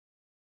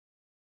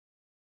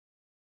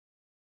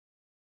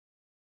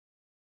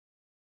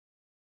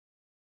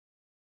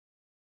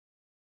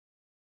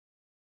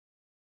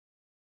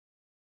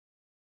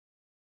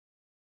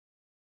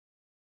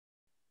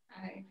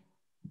Hi,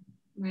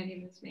 my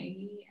name is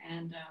Maggie,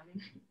 and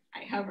I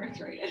have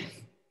arthritis.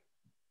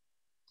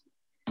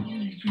 All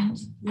my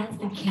friends love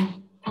the kid.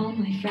 All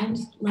my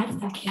friends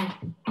love the kid.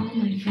 All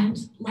my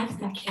friends love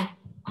the kid.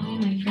 All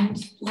my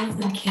friends love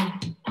the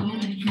kid. All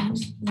my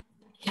friends love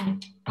the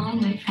kid. All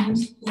my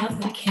friends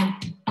love the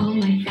kid. All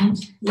my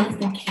friends love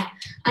the kid.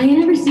 I ain't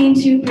never seen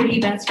two pretty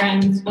best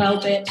friends. Well,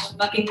 bitch,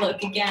 fucking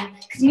look again.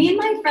 Cause me and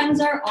my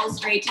friends are all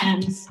straight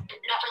tens.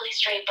 Not really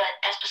straight, but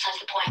that's besides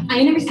the point. I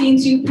ain't never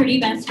seen two pretty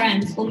best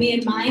friends. Well, me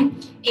and mine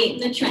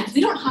ain't in the trends.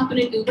 We don't hop in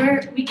an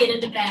Uber, we get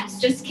into Benz.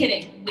 Just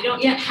kidding, we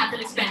don't yet have that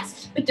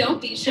expense. But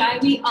don't be shy,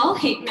 we all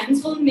hate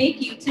men's. We'll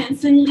make you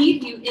tense and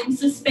leave you in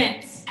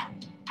suspense.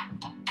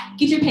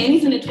 Get your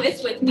panties in a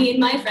twist with me and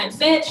my friends,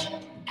 bitch.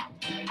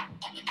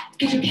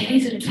 Get your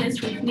panties in a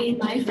twist with me and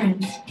my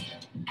friends.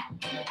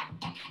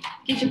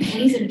 Get your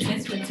panties in a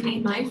twist with me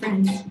and my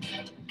friends.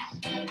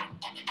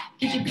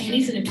 Get your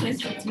panties in a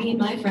twist with me and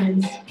my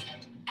friends.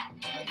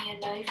 Me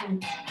and my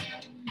friends.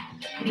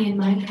 Me and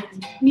my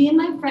friends. Me and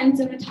my friends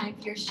don't have time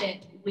for your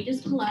shit. We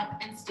just pull up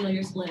and steal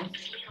your split.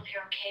 It's legal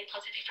here, okay?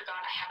 Plus, if you forgot,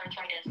 I have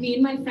arthritis. Me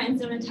and my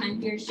friends don't have time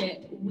for your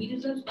shit. We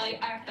just fight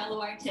our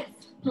fellow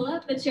artists. Pull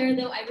up a chair,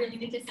 though, I really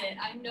need to sit.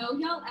 I know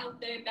y'all out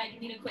there begging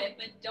me to quit,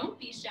 but don't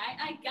be shy,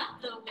 I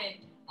got the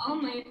wit. All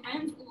my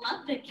friends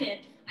love the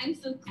kid. I'm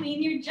so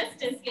clean, you're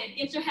just as good.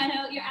 Get your head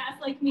out your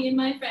ass like me and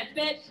my friends,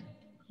 bitch.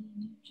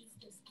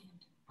 Just as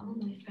good. All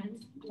my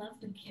friends love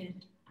the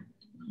kid.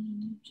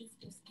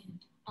 Just as good.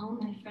 All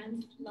my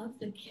friends love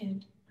the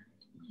kid.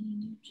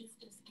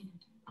 Just as good.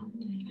 All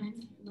my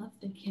friends love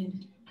the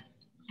kid.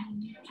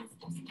 Just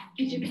as good.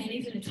 Get your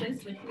panties in a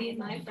twist with me and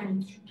my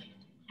friends.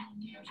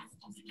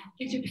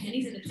 Get your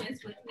panties in a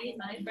twist with me and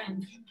my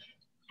friends.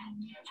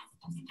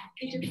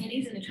 Get your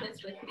panties in a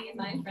twist with me and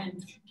my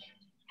friends.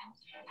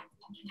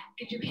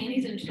 Get your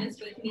panties in a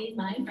twist with me and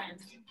my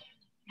friends.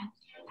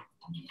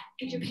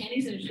 Get your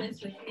panties in a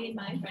twist with me and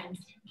my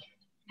friends.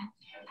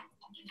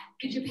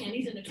 Get your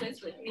panties in a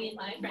twist with me and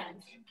my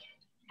friends.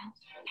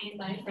 Me and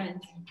my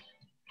friends.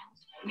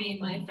 Me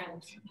and my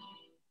friends.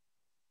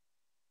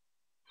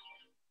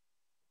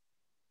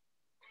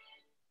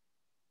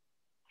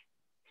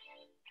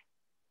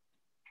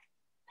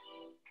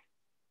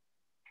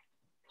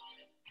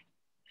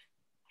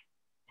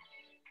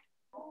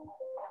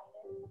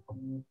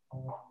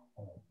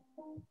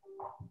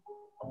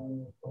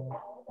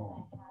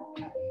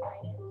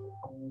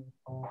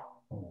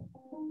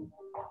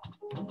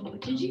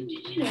 Did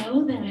you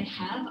know that I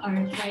have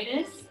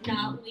arthritis?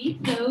 Not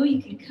weak though,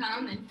 you can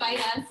come and fight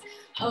us.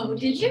 Oh,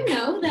 did you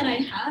know that I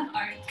have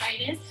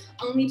arthritis?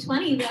 Only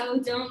 20 though,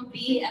 don't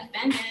be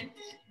offended.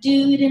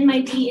 Dude in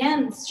my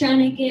DMs trying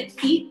to get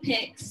feet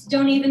pics.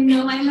 Don't even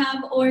know I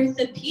have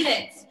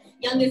orthopedics.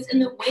 Youngest in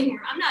the waiting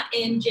room. I'm not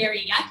in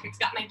geriatrics.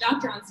 Got my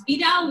doctor on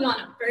speed dial. We on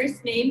a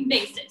first name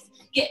basis.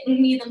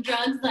 Getting me them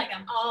drugs like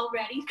I'm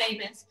already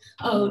famous.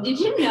 Oh, did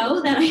you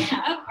know that I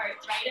have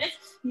arthritis?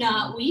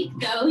 Not weak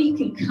though, you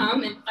can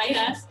come and fight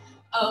us.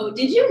 Oh,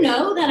 did you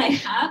know that I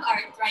have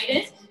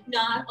arthritis?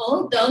 Not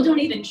old though, don't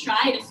even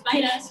try to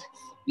spite us.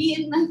 Me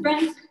and my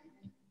friends.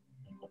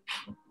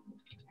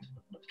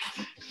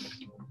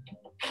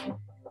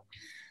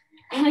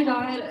 Oh my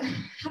God,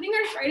 having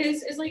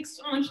arthritis is like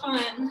so much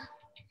fun.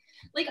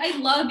 Like I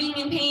love being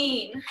in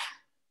pain.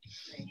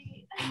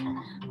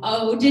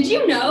 Oh, did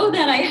you know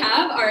that I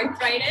have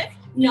arthritis?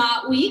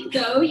 Not weak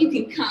though, you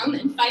can come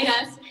and fight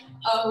us.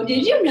 Oh,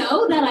 did you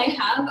know that I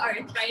have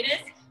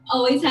arthritis?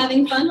 Always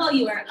having fun while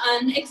you are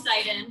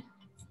unexcited.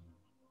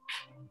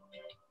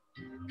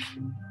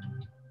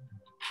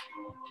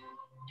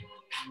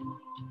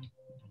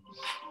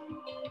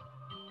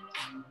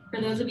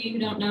 For those of you who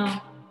don't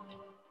know,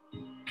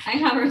 I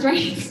have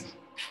arthritis.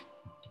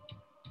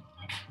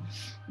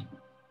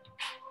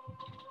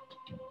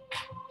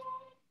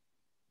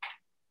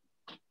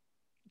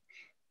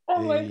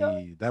 Oh my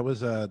God. That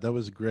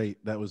was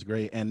great. That was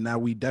great. And now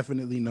we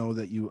definitely know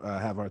that you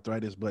have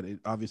arthritis, but it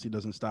obviously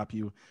doesn't stop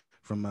you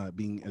from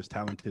being as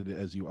talented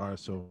as you are.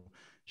 So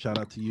shout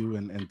out to you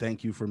and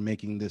thank you for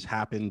making this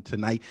happen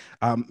tonight.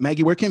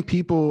 Maggie, where can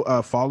people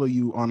follow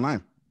you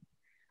online?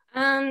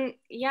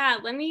 Yeah,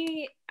 let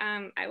me,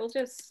 I will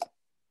just,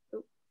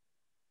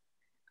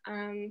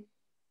 I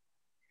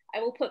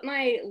will put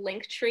my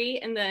link tree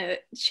in the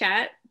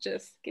chat.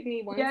 Just give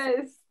me one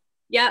second.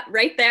 Yeah,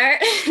 right there.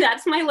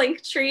 That's my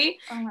link tree.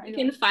 You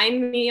can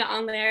find me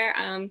on there.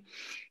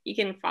 You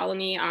can follow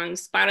me on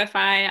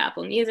Spotify,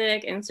 Apple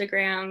Music,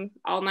 Instagram,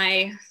 all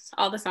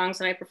the songs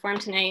that I performed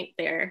tonight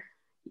there.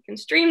 You can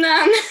stream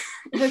them.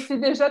 Je suis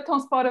déjà ton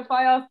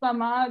Spotify en ce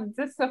moment.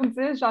 10 sur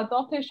 10.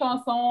 J'adore tes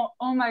chansons.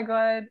 Oh my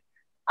God.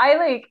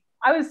 I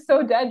was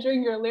so dead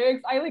during your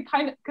lyrics. I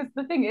kind of, because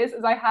the thing is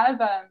I have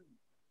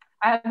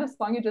the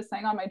song you just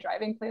sang on my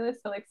driving playlist.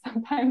 So like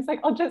sometimes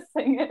like I'll just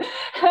sing it.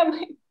 And I'm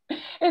like,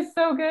 it's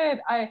so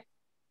good. I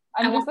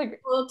just like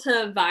people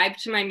to vibe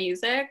to my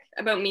music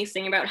about me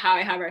singing about how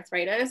I have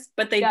arthritis,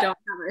 but they don't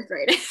have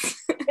arthritis.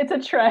 it's a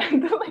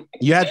trend.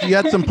 you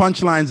had some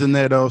punchlines in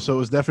there though, so it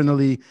was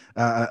definitely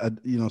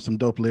some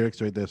dope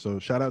lyrics right there. So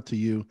shout out to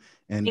you,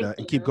 and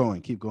keep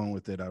going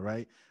with it. All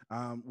right,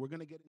 we're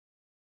gonna get